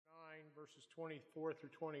verses 24 through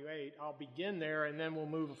 28. I'll begin there, and then we'll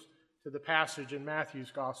move to the passage in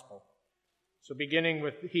Matthew's Gospel. So beginning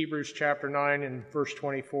with Hebrews chapter 9 and verse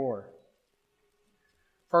 24.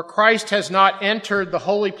 For Christ has not entered the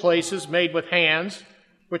holy places made with hands,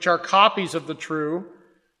 which are copies of the true,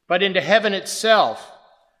 but into heaven itself,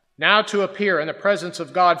 now to appear in the presence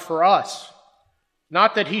of God for us.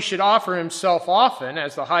 Not that he should offer himself often,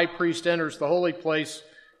 as the high priest enters the holy place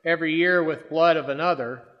every year with blood of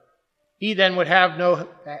another. He then would have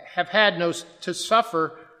had no to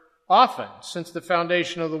suffer often since the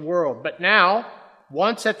foundation of the world. But now,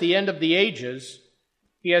 once at the end of the ages,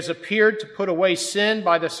 he has appeared to put away sin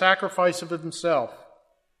by the sacrifice of himself.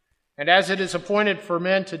 And as it is appointed for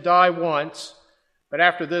men to die once, but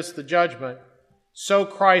after this the judgment, so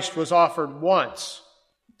Christ was offered once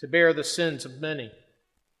to bear the sins of many.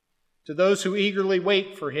 To those who eagerly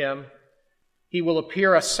wait for him, he will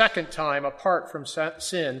appear a second time apart from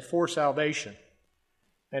sin for salvation.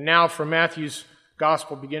 And now from Matthew's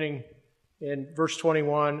Gospel, beginning in verse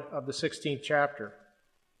 21 of the 16th chapter.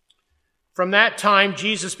 From that time,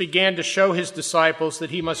 Jesus began to show his disciples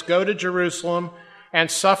that he must go to Jerusalem and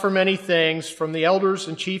suffer many things from the elders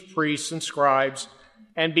and chief priests and scribes,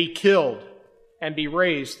 and be killed, and be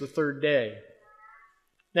raised the third day.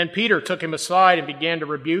 Then Peter took him aside and began to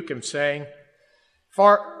rebuke him, saying,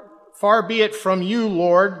 Far be it from you,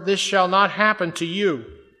 Lord, this shall not happen to you.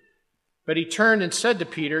 But he turned and said to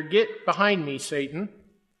Peter, Get behind me, Satan.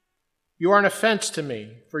 You are an offense to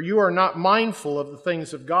me, for you are not mindful of the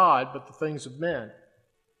things of God, but the things of men.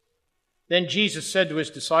 Then Jesus said to his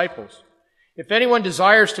disciples, If anyone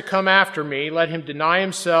desires to come after me, let him deny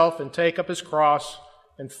himself and take up his cross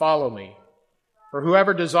and follow me. For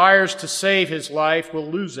whoever desires to save his life will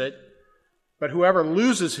lose it, but whoever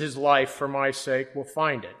loses his life for my sake will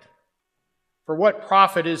find it. For what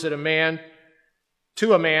profit is it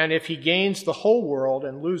to a man if he gains the whole world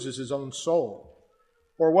and loses his own soul?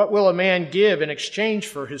 Or what will a man give in exchange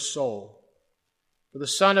for his soul? For the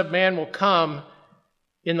Son of Man will come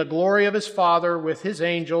in the glory of his Father with his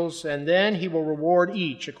angels, and then he will reward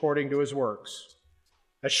each according to his works.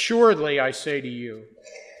 Assuredly, I say to you,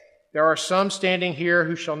 there are some standing here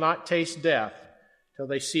who shall not taste death till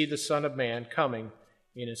they see the Son of Man coming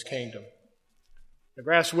in his kingdom. The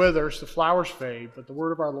grass withers, the flowers fade, but the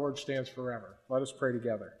word of our Lord stands forever. Let us pray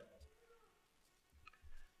together.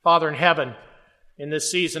 Father in heaven, in this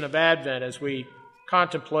season of Advent, as we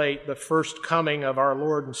contemplate the first coming of our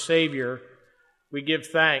Lord and Savior, we give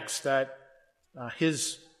thanks that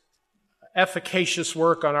his efficacious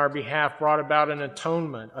work on our behalf brought about an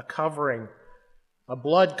atonement, a covering, a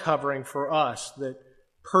blood covering for us that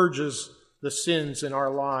purges the sins in our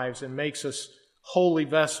lives and makes us holy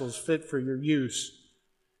vessels fit for your use.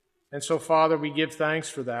 And so, Father, we give thanks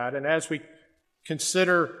for that. And as we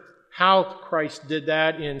consider how Christ did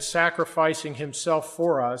that in sacrificing himself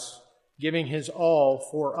for us, giving his all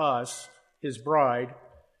for us, his bride,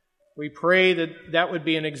 we pray that that would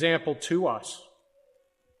be an example to us,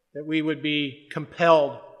 that we would be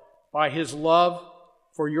compelled by his love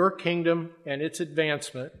for your kingdom and its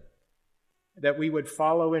advancement, that we would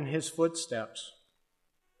follow in his footsteps,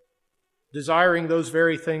 desiring those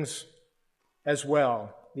very things as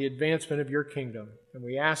well, the advancement of your kingdom. And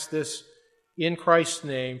we ask this in Christ's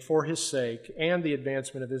name for his sake and the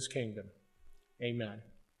advancement of his kingdom. Amen.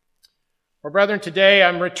 Well, brethren, today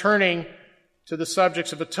I'm returning to the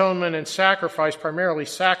subjects of atonement and sacrifice, primarily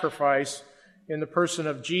sacrifice, in the person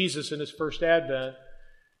of Jesus in his first advent.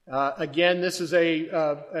 Again, this is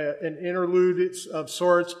an interlude of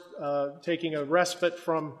sorts, taking a respite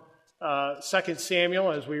from 2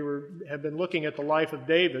 Samuel as we have been looking at the life of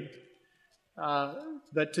David.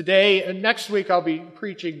 But today and next week I'll be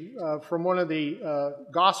preaching from one of the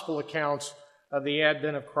gospel accounts of the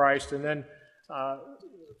advent of Christ, and then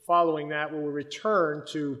following that we'll return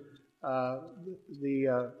to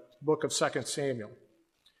the book of 2 Samuel.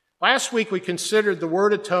 Last week we considered the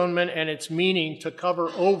word atonement and its meaning to cover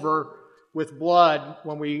over with blood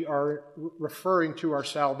when we are referring to our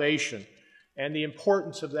salvation, and the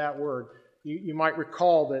importance of that word. You might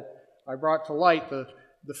recall that I brought to light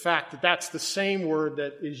the fact that that's the same word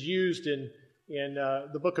that is used in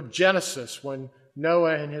the book of Genesis when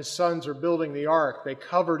Noah and his sons are building the ark. They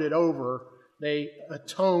covered it over. They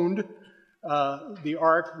atoned the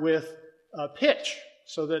ark with pitch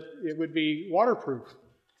so that it would be waterproof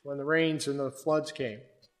when the rains and the floods came.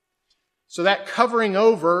 So that covering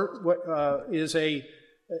over is a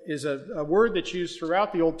word that's used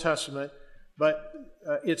throughout the Old Testament, but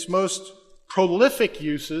its most prolific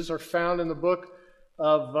uses are found in the book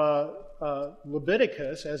of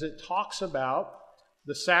Leviticus, as it talks about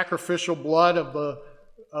the sacrificial blood of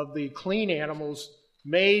of the clean animals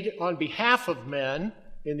made on behalf of men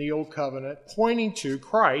in the Old Covenant, pointing to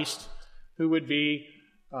Christ, who would be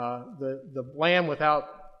the Lamb without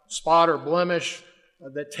spot or blemish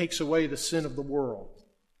that takes away the sin of the world.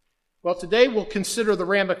 Well, today we'll consider the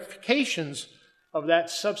ramifications of that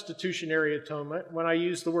substitutionary atonement. When I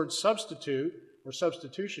use the word substitute or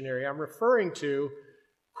substitutionary, I'm referring to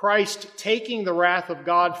Christ taking the wrath of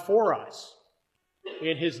God for us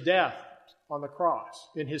in his death on the cross,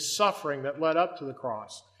 in his suffering that led up to the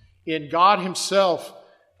cross, in God himself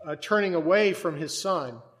turning away from his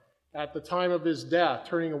Son at the time of his death,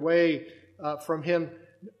 turning away from him,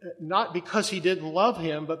 not because he didn't love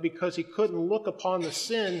him, but because he couldn't look upon the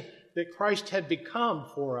sin that Christ had become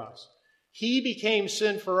for us. He became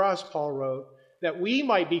sin for us, Paul wrote, that we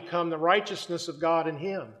might become the righteousness of God in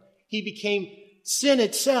him. He became sin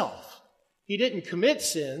itself. He didn't commit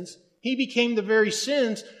sins. He became the very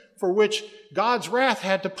sins for which God's wrath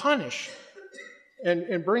had to punish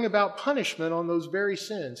and bring about punishment on those very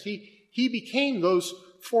sins. He became those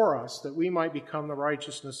for us that we might become the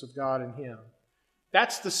righteousness of God in him.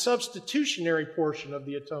 That's the substitutionary portion of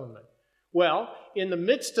the atonement. Well, in the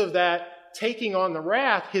midst of that taking on the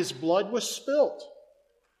wrath, his blood was spilt.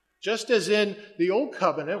 Just as in the Old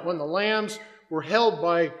Covenant, when the lambs were held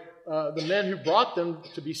by the men who brought them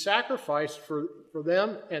to be sacrificed for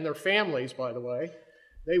them and their families, by the way,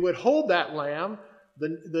 they would hold that lamb.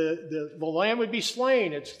 The lamb would be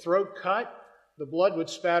slain, its throat cut. The blood would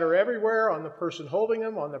spatter everywhere on the person holding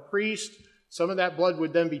him, on the priest. Some of that blood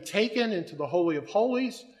would then be taken into the Holy of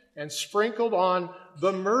Holies and sprinkled on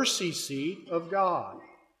the mercy seat of God,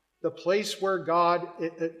 the place where God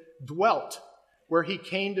dwelt, where he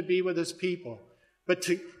came to be with his people. But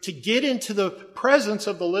to get into the presence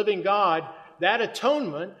of the living God, that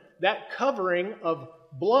atonement, that covering of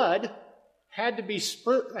blood had to be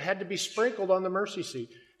sprinkled on the mercy seat.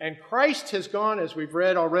 And Christ has gone, as we've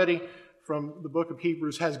read already from the book of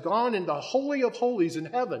Hebrews, has gone into the Holy of Holies in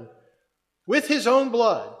heaven with his own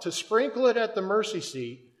blood to sprinkle it at the mercy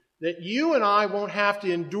seat, that you and I won't have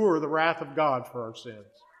to endure the wrath of God for our sins.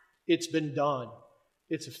 It's been done.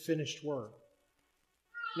 It's a finished work.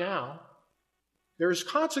 Now, there's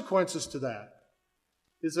consequences to that.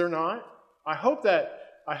 Is there not? I hope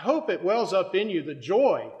it wells up in you the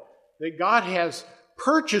joy that God has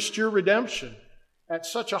purchased your redemption at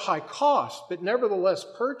such a high cost, but nevertheless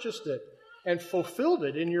purchased it and fulfilled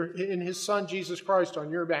it in his Son Jesus Christ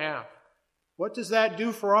on your behalf. What does that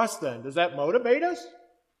do for us then? Does that motivate us?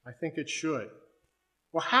 I think it should.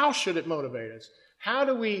 Well, how should it motivate us? How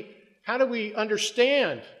do we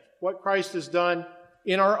understand what Christ has done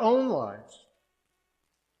in our own lives?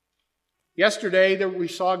 Yesterday, we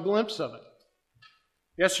saw a glimpse of it.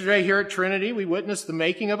 Yesterday here at Trinity, we witnessed the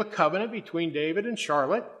making of a covenant between David and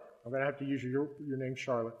Charlotte. I'm going to have to use your name,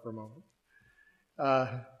 Charlotte, for a moment.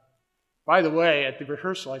 By the way, at the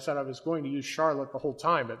rehearsal, I said I was going to use Charlotte the whole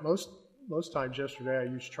time, but most times yesterday I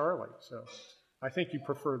used Charlie. So I think you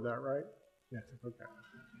preferred that, right? Yeah, okay.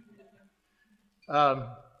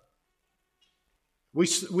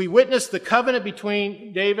 We witnessed the covenant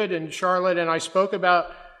between David and Charlotte, and I spoke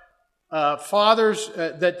about fathers,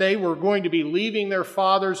 that they were going to be leaving their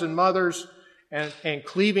fathers and mothers and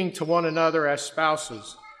cleaving to one another as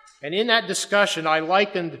spouses. And in that discussion, I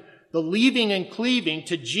likened the leaving and cleaving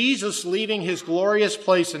to Jesus leaving his glorious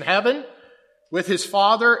place in heaven with his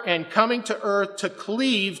Father and coming to earth to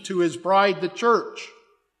cleave to his bride, the church.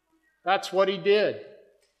 That's what he did.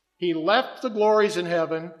 He left the glories in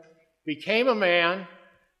heaven, became a man,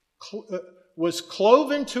 was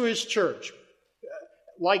cloven to his church.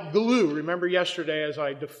 Like glue. Remember yesterday as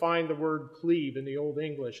I defined the word cleave in the Old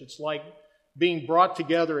English. It's like being brought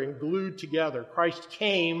together and glued together. Christ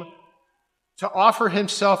came to offer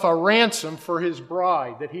himself a ransom for his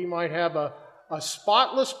bride, that he might have a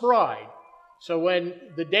spotless bride. So when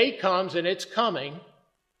the day comes, and it's coming,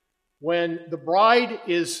 when the bride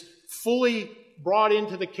is fully brought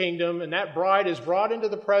into the kingdom, and that bride is brought into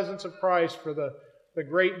the presence of Christ for the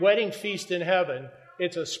great wedding feast in heaven,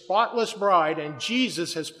 it's a spotless bride, and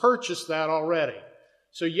Jesus has purchased that already.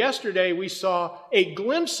 So yesterday we saw a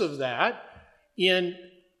glimpse of that in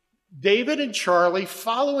David and Charlie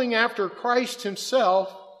following after Christ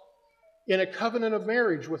himself in a covenant of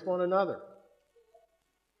marriage with one another.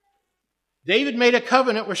 David made a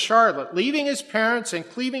covenant with Charlotte, leaving his parents and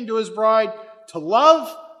cleaving to his bride to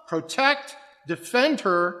love, protect, defend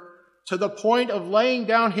her to the point of laying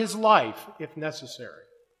down his life if necessary.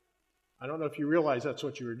 I don't know if you realize that's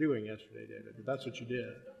what you were doing yesterday, David, but that's what you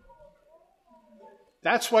did.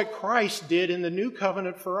 That's what Christ did in the new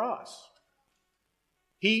covenant for us.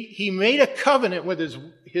 He made a covenant with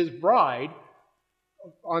his bride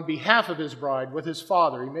on behalf of his bride with his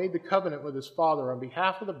Father. He made the covenant with his Father on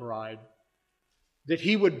behalf of the bride that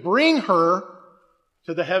he would bring her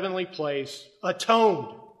to the heavenly place, atoned,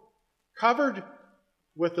 covered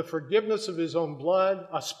with the forgiveness of his own blood,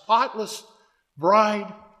 a spotless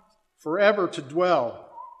bride forever to dwell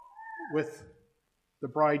with the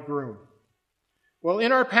bridegroom. Well,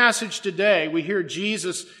 in our passage today, we hear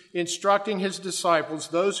Jesus instructing his disciples,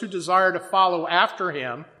 those who desire to follow after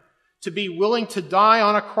him, to be willing to die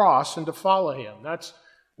on a cross and to follow him. That's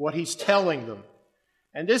what he's telling them.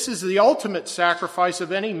 And this is the ultimate sacrifice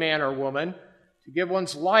of any man or woman, to give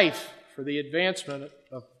one's life for the advancement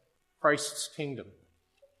of Christ's kingdom.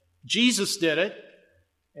 Jesus did it,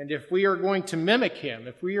 and if we are going to mimic him,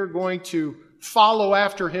 if we are going to follow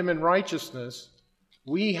after him in righteousness,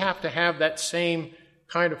 we have to have that same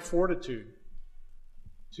kind of fortitude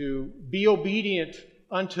to be obedient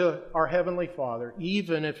unto our Heavenly Father,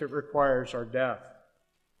 even if it requires our death.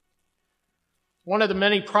 One of the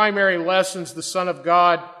many primary lessons the Son of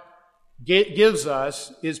God gives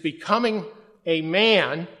us is becoming a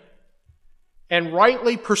man and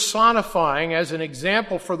rightly personifying as an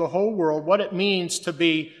example for the whole world what it means to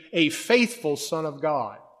be a faithful Son of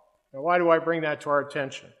God. Now, why do I bring that to our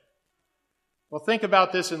attention? Well, think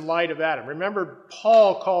about this in light of Adam. Remember,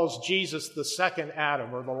 Paul calls Jesus the second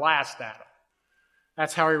Adam, or the last Adam.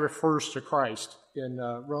 That's how he refers to Christ in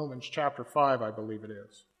Romans chapter 5, I believe it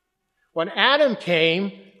is. When Adam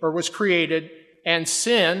came, or was created, and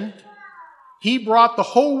sinned, he brought the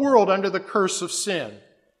whole world under the curse of sin.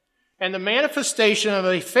 And the manifestation of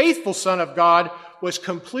a faithful Son of God was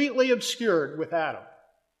completely obscured with Adam.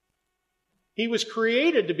 He was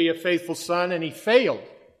created to be a faithful son, and he failed.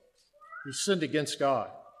 He sinned against God.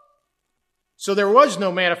 So there was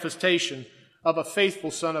no manifestation of a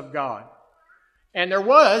faithful Son of God. And there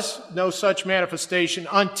was no such manifestation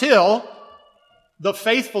until the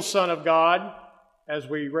faithful Son of God, as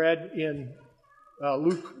we read in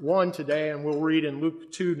Luke 1 today, and we'll read in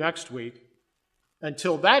Luke 2 next week,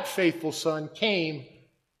 until that faithful Son came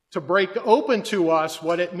to break open to us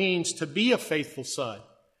what it means to be a faithful son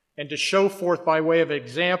and to show forth by way of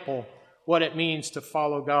example what it means to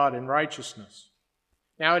follow God in righteousness.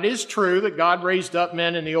 Now, it is true that God raised up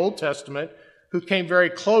men in the Old Testament who came very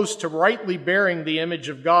close to rightly bearing the image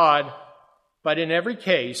of God, but in every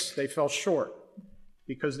case they fell short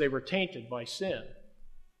because they were tainted by sin.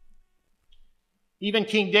 Even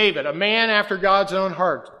King David, a man after God's own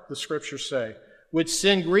heart, the scriptures say, would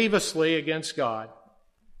sin grievously against God.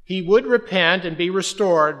 He would repent and be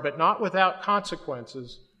restored, but not without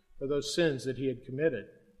consequences for those sins that he had committed.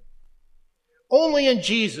 Only in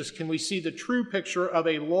Jesus can we see the true picture of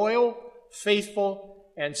a loyal, faithful,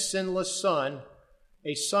 and sinless son,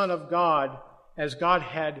 a son of God, as God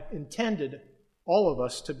had intended all of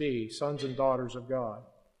us to be, sons and daughters of God.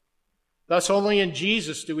 Thus, only in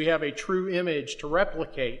Jesus do we have a true image to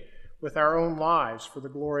replicate with our own lives for the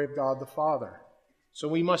glory of God the Father. So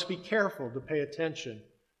we must be careful to pay attention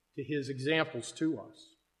to his examples to us.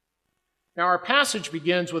 Now, our passage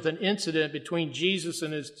begins with an incident between Jesus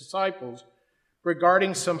and his disciples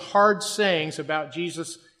regarding some hard sayings about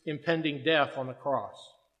Jesus' impending death on the cross.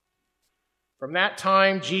 From that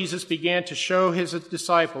time, Jesus began to show his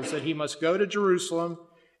disciples that he must go to Jerusalem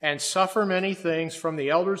and suffer many things from the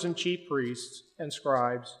elders and chief priests and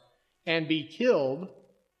scribes, and be killed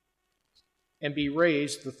and be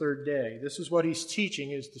raised the third day. This is what he's teaching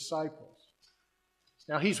his disciples.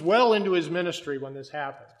 Now, he's well into his ministry when this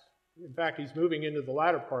happens. In fact, he's moving into the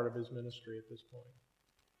latter part of his ministry at this point.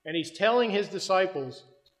 And he's telling his disciples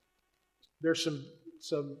there's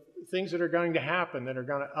some things that are going to happen that are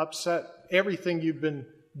going to upset everything you've been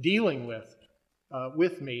dealing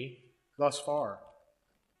with me thus far.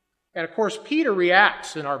 And of course, Peter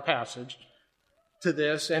reacts in our passage to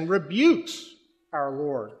this and rebukes our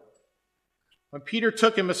Lord. When Peter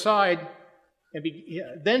took him aside,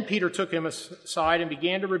 then Peter took him aside and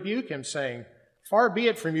began to rebuke him, saying, "Far be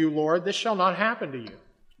it from you, Lord, this shall not happen to you."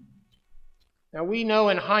 Now we know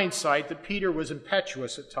in hindsight that Peter was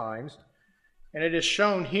impetuous at times, and it is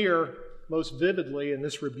shown here most vividly in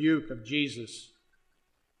this rebuke of Jesus.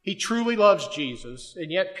 He truly loves Jesus, and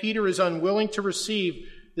yet Peter is unwilling to receive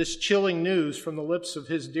this chilling news from the lips of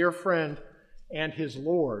his dear friend and his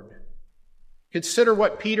Lord. Consider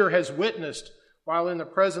what Peter has witnessed while in the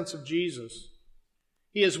presence of Jesus.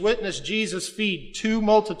 He has witnessed Jesus feed two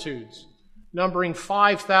multitudes, numbering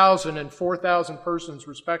 5,000 and 4,000 persons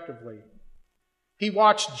respectively. He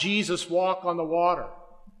watched Jesus walk on the water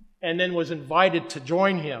and then was invited to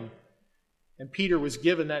join him, and Peter was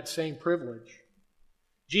given that same privilege.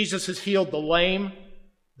 Jesus has healed the lame,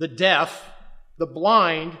 the deaf, the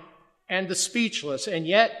blind, and the speechless, and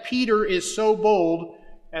yet Peter is so bold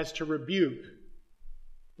as to rebuke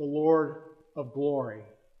the Lord of glory,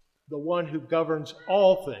 the one who governs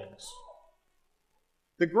all things.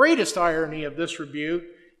 The greatest irony of this rebuke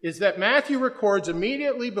is that Matthew records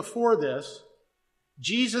immediately before this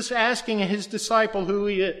Jesus asking his disciples who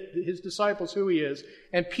he is,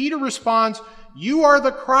 and Peter responds, "You are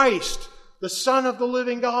the Christ, the Son of the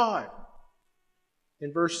living God,"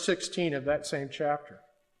 in verse 16 of that same chapter.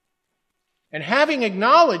 And having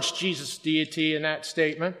acknowledged Jesus' deity in that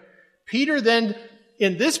statement, Peter then,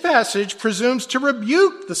 in this passage, presumes to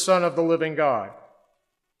rebuke the Son of the living God.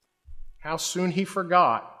 How soon he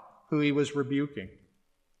forgot who he was rebuking.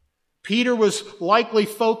 Peter was likely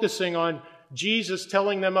focusing on Jesus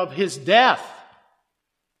telling them of his death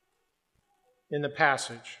in the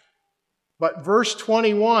passage. But verse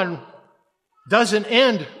 21 doesn't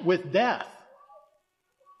end with death.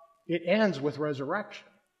 It ends with resurrection.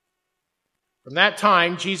 From that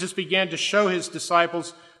time, Jesus began to show his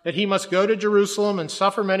disciples that he must go to Jerusalem and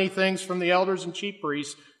suffer many things from the elders and chief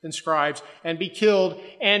priests and scribes and be killed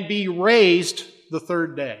and be raised the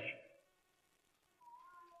third day.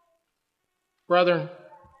 Brethren,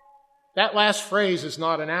 that last phrase is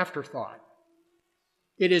not an afterthought.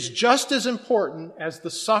 It is just as important as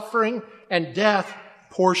the suffering and death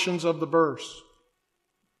portions of the verse.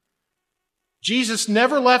 Jesus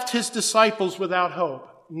never left his disciples without hope.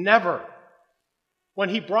 Never. When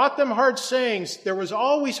he brought them hard sayings, there was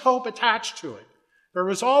always hope attached to it. There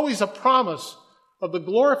was always a promise of the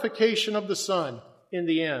glorification of the Son in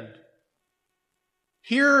the end.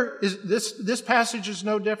 Here is this passage is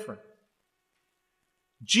no different.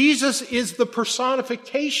 Jesus is the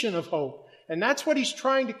personification of hope, and that's what he's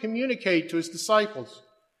trying to communicate to his disciples.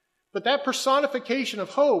 But that personification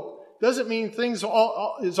of hope doesn't mean things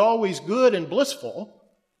is always good and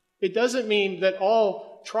blissful. It doesn't mean that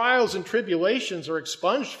all trials and tribulations are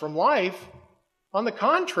expunged from life. On the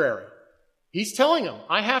contrary, he's telling them,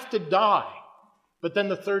 I have to die, but then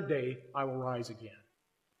the third day I will rise again.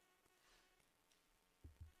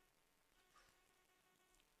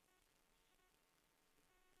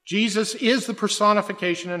 Jesus is the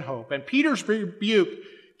personification and hope, and Peter's rebuke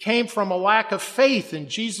came from a lack of faith in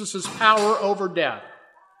Jesus' power over death.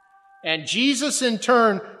 And Jesus in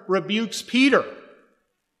turn rebukes Peter,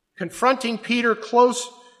 confronting Peter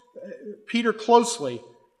closely,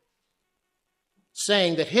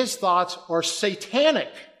 saying that his thoughts are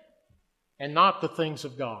satanic and not the things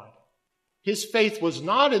of God. His faith was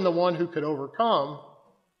not in the one who could overcome,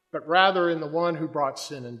 but rather in the one who brought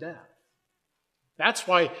sin and death. That's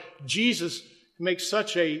why Jesus makes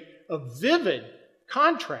such a vivid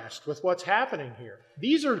contrast with what's happening here.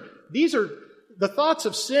 These are the thoughts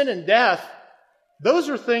of sin and death. Those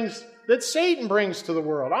are things that Satan brings to the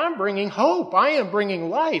world. I'm bringing hope. I am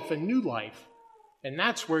bringing life and new life. And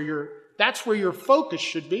that's where your focus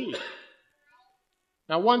should be.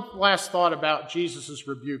 Now, one last thought about Jesus'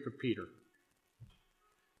 rebuke of Peter.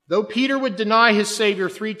 Though Peter would deny his Savior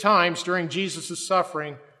 3 times during Jesus'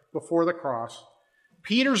 suffering before the cross,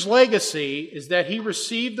 Peter's legacy is that he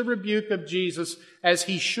received the rebuke of Jesus as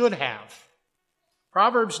he should have.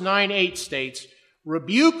 Proverbs 9:8 states,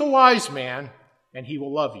 "Rebuke a wise man, and he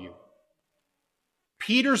will love you."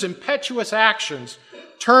 Peter's impetuous actions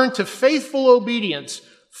turned to faithful obedience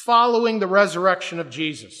following the resurrection of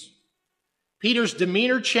Jesus. Peter's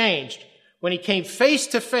demeanor changed when he came face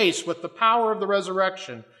to face with the power of the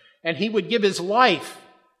resurrection, and he would give his life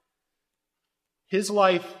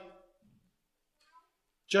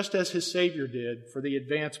just as his Savior did for the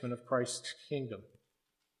advancement of Christ's kingdom.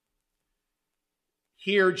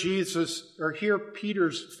 Here Peter's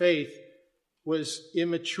faith was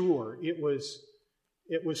immature. It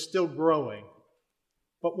was still growing.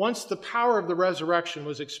 But once the power of the resurrection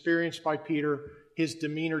was experienced by Peter, his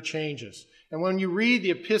demeanor changes. And when you read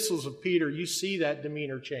the epistles of Peter, you see that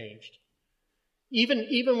demeanor changed.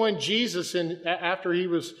 Even when Jesus, after he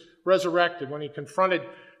was resurrected, when he confronted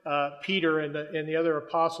Peter and the other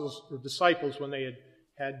apostles or disciples when they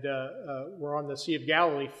were on the Sea of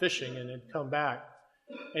Galilee fishing and had come back.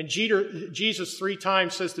 And Jesus 3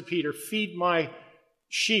 times says to Peter, "Feed my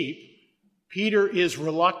sheep." Peter is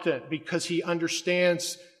reluctant because he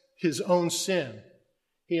understands his own sin.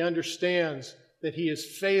 He understands that he has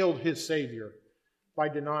failed his Savior by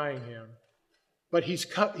denying him. But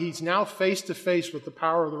he's now face to face with the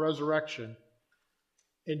power of the resurrection.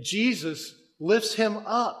 And Jesus lifts him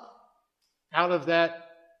up out of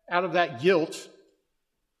that guilt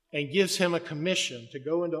and gives him a commission to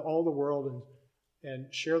go into all the world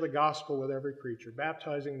and share the gospel with every creature,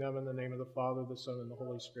 baptizing them in the name of the Father, the Son, and the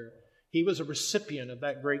Holy Spirit. He was a recipient of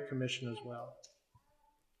that great commission as well.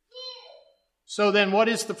 So then, what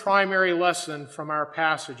is the primary lesson from our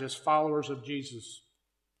passage as followers of Jesus?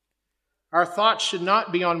 Our thoughts should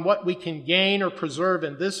not be on what we can gain or preserve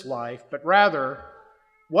in this life, but rather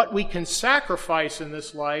what we can sacrifice in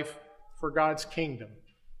this life for God's kingdom.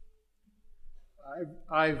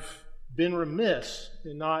 I've been remiss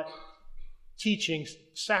in not teaching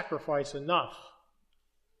sacrifice enough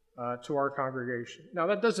to our congregation. Now,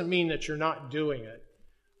 that doesn't mean that you're not doing it.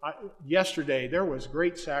 Yesterday, there was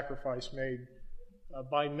great sacrifice made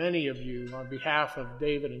by many of you on behalf of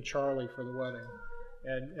David and Charlie for the wedding.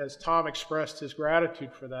 And as Tom expressed his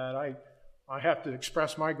gratitude for that, I have to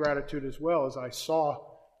express my gratitude as well as I saw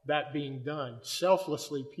that being done.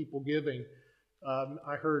 Selflessly, people giving.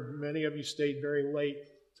 I heard many of you stayed very late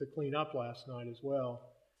to clean up last night as well.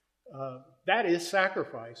 That is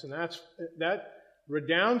sacrifice, and that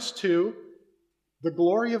redounds to the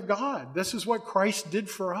glory of God. This is what Christ did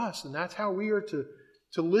for us, and that's how we are to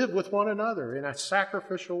live with one another in a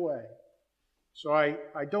sacrificial way. So I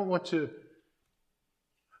don't want to...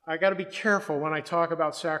 I got to be careful when I talk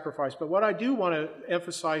about sacrifice, but what I do want to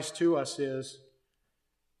emphasize to us is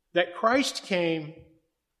that Christ came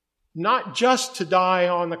not just to die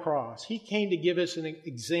on the cross. He came to give us an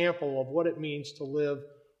example of what it means to live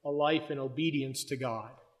a life in obedience to God,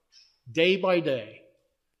 day by day,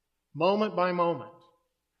 moment by moment.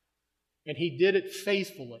 And He did it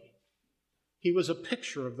faithfully. He was a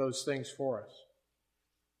picture of those things for us.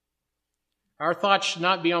 Our thoughts should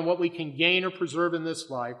not be on what we can gain or preserve in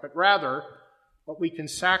this life, but rather what we can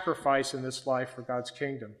sacrifice in this life for God's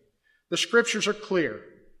kingdom. The Scriptures are clear.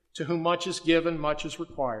 To whom much is given, much is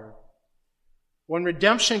required. When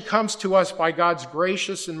redemption comes to us by God's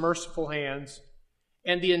gracious and merciful hands,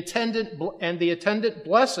 and the attendant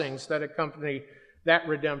blessings that accompany that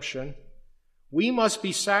redemption, we must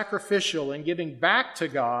be sacrificial in giving back to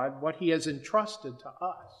God what He has entrusted to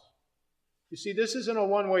us. You see, this isn't a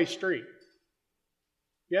one-way street.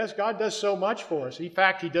 Yes, God does so much for us. In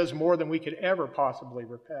fact, He does more than we could ever possibly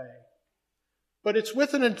repay. But it's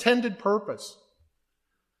with an intended purpose.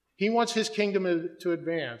 He wants His kingdom to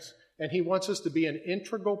advance, and He wants us to be an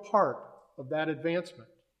integral part of that advancement.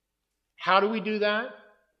 How do we do that?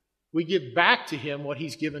 We give back to Him what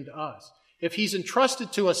He's given to us. If He's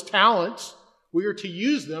entrusted to us talents, we are to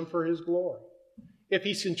use them for His glory. If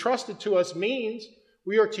He's entrusted to us means,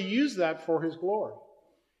 we are to use that for His glory.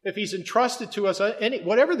 If He's entrusted to us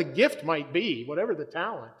whatever the gift might be, whatever the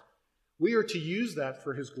talent, we are to use that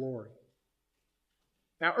for His glory.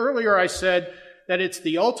 Now, earlier I said that it's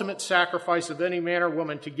the ultimate sacrifice of any man or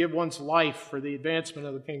woman to give one's life for the advancement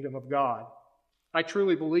of the kingdom of God. I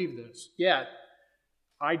truly believe this. Yet,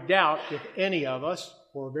 I doubt if any of us,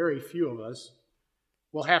 or very few of us,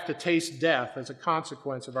 will have to taste death as a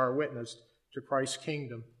consequence of our witness to Christ's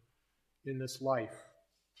kingdom in this life.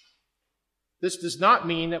 This does not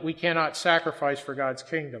mean that we cannot sacrifice for God's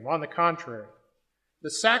kingdom. On the contrary,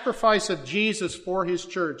 the sacrifice of Jesus for His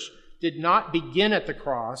church did not begin at the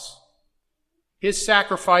cross. His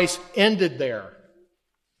sacrifice ended there.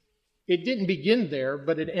 It didn't begin there,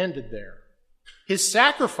 but it ended there. His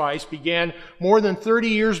sacrifice began more than 30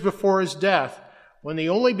 years before His death, when the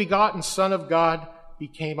only begotten Son of God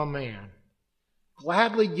became a man,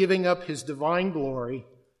 gladly giving up His divine glory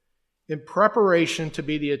in preparation to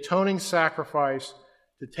be the atoning sacrifice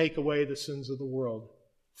to take away the sins of the world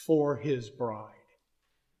for His bride.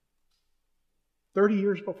 30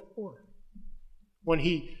 years before, when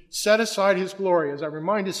He set aside His glory, as I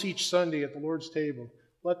remind us each Sunday at the Lord's table,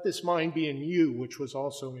 let this mind be in you, which was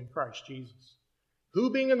also in Christ Jesus,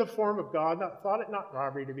 who being in the form of God, thought it not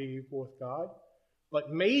robbery to be equal with God,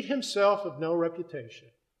 but made Himself of no reputation,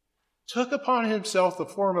 took upon Himself the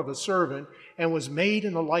form of a servant, and was made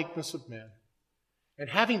in the likeness of men. And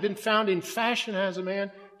having been found in fashion as a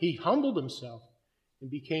man, He humbled Himself and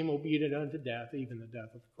became obedient unto death, even the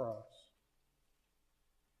death of the cross.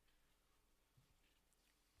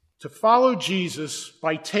 To follow Jesus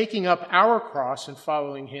by taking up our cross and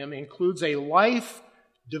following Him includes a life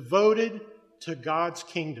devoted to God's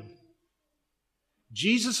kingdom.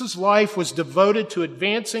 Jesus' life was devoted to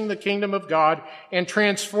advancing the kingdom of God and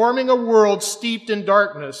transforming a world steeped in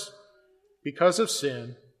darkness because of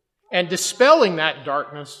sin, and dispelling that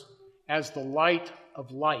darkness as the light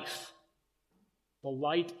of life. The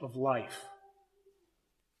light of life.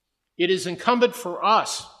 It is incumbent for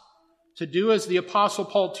us to do as the Apostle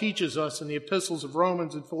Paul teaches us in the epistles of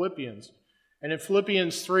Romans and Philippians. And in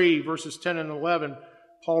Philippians 3, verses 10 and 11,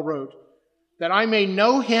 Paul wrote, that I may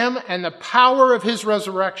know Him and the power of His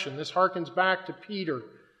resurrection. This harkens back to Peter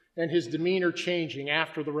and his demeanor changing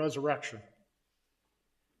after the resurrection.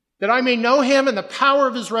 That I may know Him and the power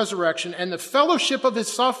of His resurrection and the fellowship of His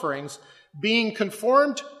sufferings, being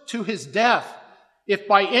conformed to his death, if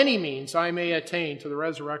by any means I may attain to the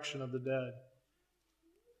resurrection of the dead.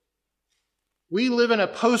 We live in a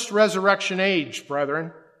post-resurrection age,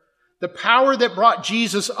 brethren. The power that brought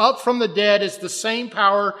Jesus up from the dead is the same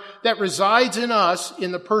power that resides in us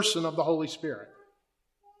in the person of the Holy Spirit.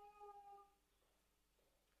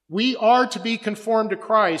 We are to be conformed to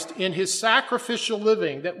Christ in his sacrificial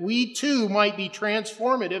living, that we too might be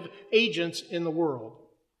transformative agents in the world.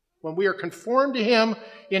 When we are conformed to him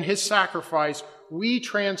in his sacrifice, we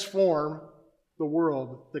transform the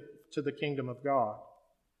world to the kingdom of God.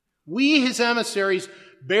 We, his emissaries,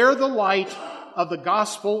 bear the light of the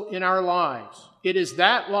gospel in our lives. Is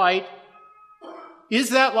that light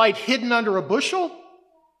hidden under a bushel,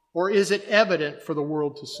 or is it evident for the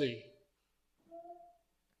world to see?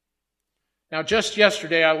 Now, just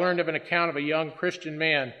yesterday, I learned of an account of a young Christian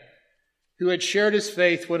man who had shared his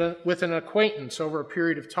faith with an acquaintance over a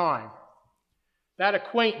period of time. That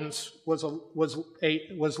acquaintance was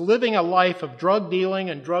living a life of drug dealing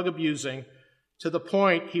and drug abusing to the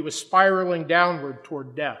point he was spiraling downward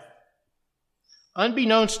toward death.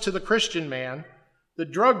 Unbeknownst to the Christian man, the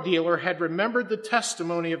drug dealer had remembered the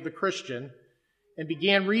testimony of the Christian and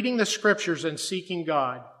began reading the scriptures and seeking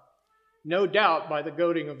God, no doubt by the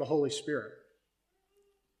goading of the Holy Spirit.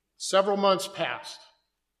 Several months passed.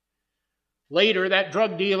 Later, that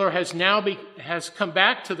drug dealer has come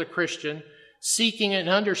back to the Christian, seeking an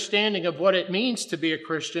understanding of what it means to be a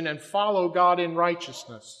Christian and follow God in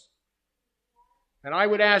righteousness. And I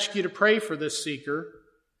would ask you to pray for this seeker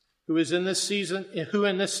who in this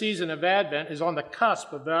season of Advent is on the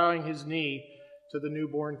cusp of bowing his knee to the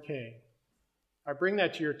newborn King. I bring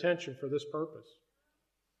that to your attention for this purpose.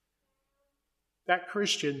 That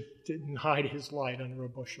Christian didn't hide his light under a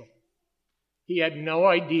bushel. He had no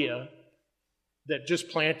idea that just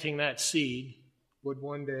planting that seed would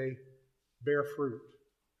one day bear fruit.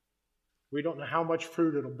 We don't know how much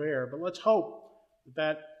fruit it'll bear, but let's hope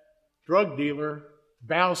that drug dealer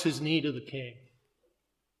bows his knee to the King.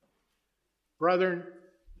 Brethren,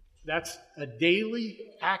 that's a daily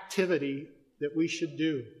activity that we should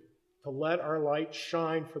do, to let our light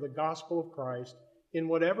shine for the gospel of Christ in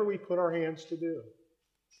whatever we put our hands to do,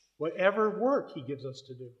 whatever work he gives us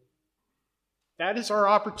to do. That is our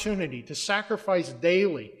opportunity to sacrifice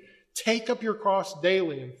daily. Take up your cross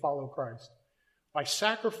daily and follow Christ by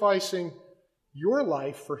sacrificing your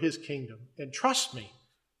life for his kingdom. And trust me,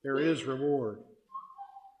 there is reward.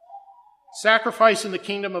 Sacrifice in the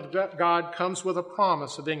kingdom of God comes with a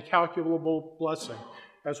promise of incalculable blessing,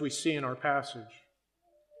 as we see in our passage.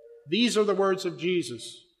 These are the words of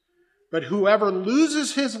Jesus. But whoever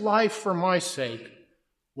loses his life for my sake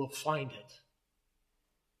will find it.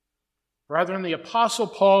 Brethren, the Apostle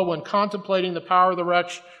Paul, when contemplating the power of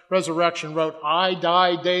the resurrection, wrote, I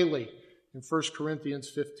die daily, in 1 Corinthians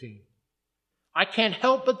 15. I can't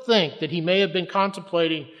help but think that he may have been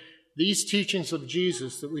contemplating these teachings of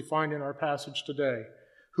Jesus that we find in our passage today.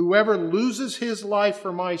 Whoever loses his life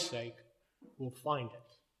for my sake will find it.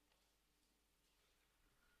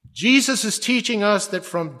 Jesus is teaching us that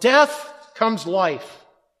from death comes life.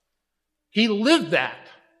 He lived that,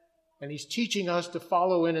 and he's teaching us to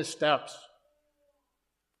follow in his steps.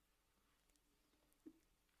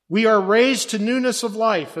 We are raised to newness of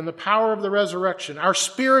life in the power of the resurrection. Our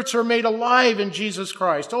spirits are made alive in Jesus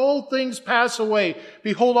Christ. Old things pass away.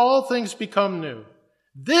 Behold, all things become new.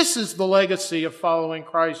 This is the legacy of following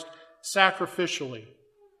Christ sacrificially.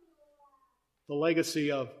 The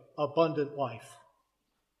legacy of abundant life.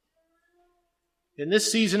 In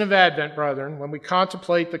this season of Advent, brethren, when we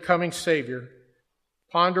contemplate the coming Savior,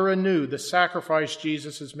 ponder anew the sacrifice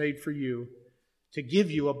Jesus has made for you to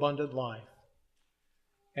give you abundant life,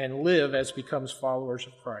 and live as becomes followers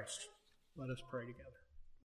of Christ. Let us pray together.